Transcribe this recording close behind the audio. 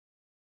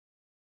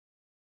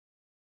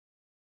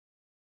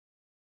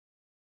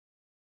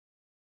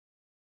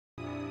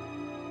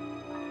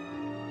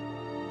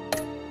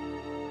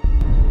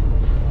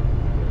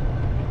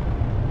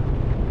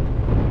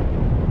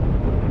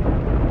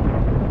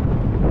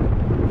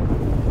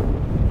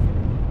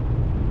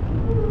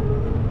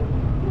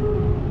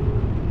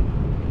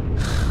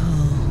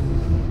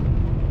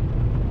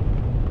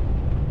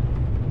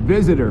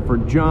visitor for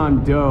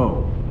John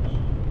Doe.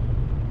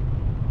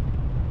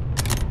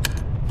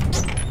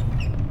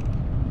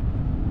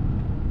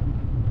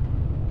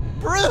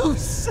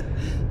 Bruce!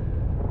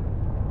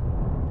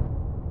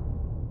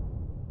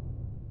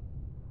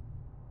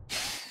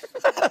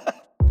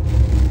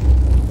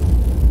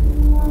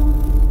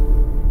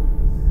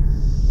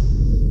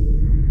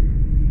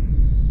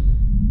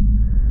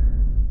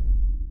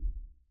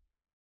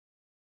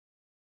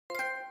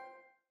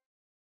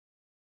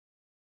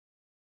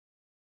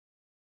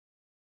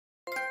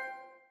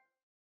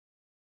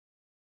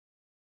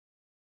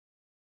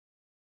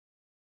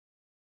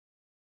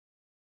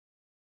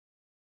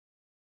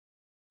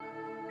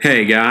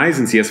 Hey guys,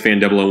 and CS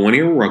Fan 001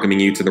 here, welcoming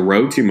you to the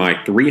road to my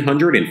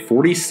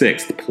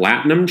 346th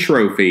Platinum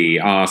Trophy.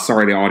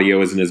 Sorry the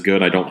audio isn't as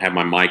good, I don't have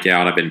my mic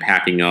out. I've been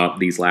packing up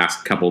these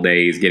last couple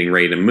days, getting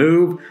ready to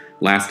move.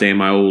 Last day in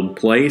my old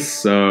place,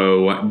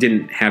 so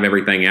didn't have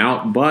everything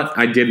out, but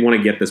I did want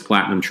to get this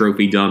Platinum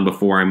Trophy done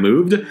before I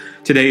moved.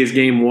 Today's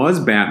game was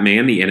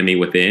Batman: The Enemy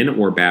Within,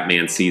 or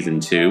Batman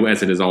Season 2,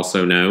 as it is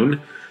also known.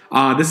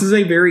 This is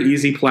a very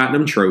easy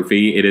Platinum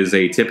Trophy. It is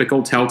a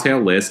typical Telltale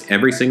list.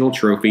 Every single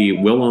trophy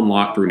will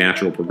unlock through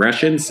natural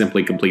progression.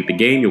 Simply complete the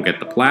game, you'll get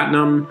the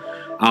Platinum.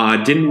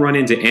 Didn't run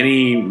into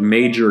any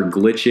major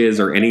glitches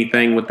or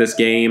anything with this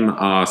game,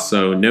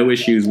 so no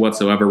issues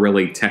whatsoever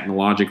really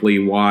technologically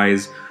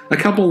wise. A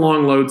couple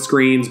long load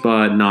screens,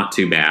 but not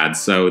too bad,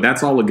 so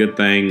that's all a good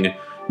thing.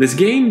 This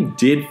game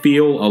did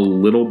feel a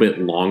little bit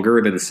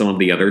longer than some of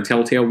the other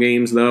Telltale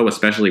games, though,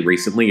 especially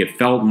recently. It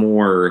felt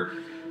more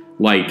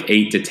like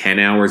 8 to 10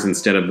 hours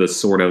instead of the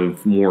sort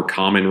of more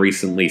common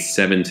recently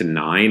 7 to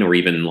 9, or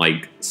even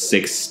like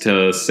 6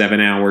 to 7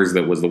 hours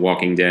that was The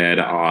Walking Dead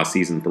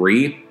Season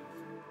 3.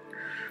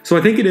 So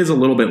I think it is a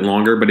little bit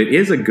longer, but it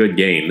is a good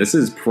game. This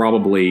is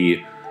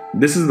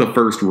the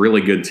first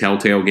really good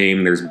Telltale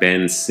game there's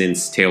been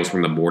since Tales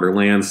from the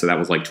Borderlands, so that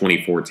was like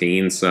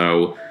 2014,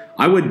 so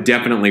I would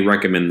definitely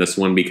recommend this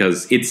one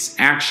because it's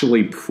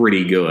actually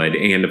pretty good,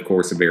 and of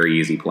course a very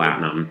easy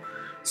Platinum.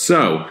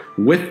 So,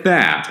 with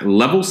that,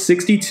 level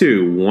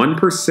 62,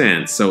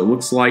 1%, so it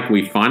looks like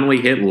we finally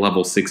hit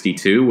level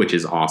 62, which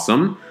is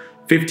awesome.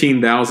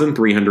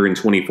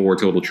 15,324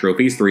 total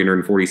trophies,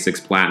 346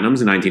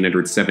 platinums,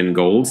 1,907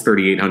 golds,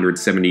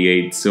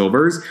 3,878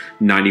 silvers,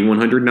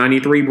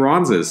 9,193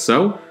 bronzes.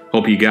 So,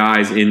 hope you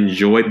guys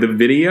enjoyed the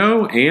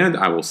video, and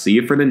I will see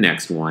you for the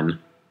next one.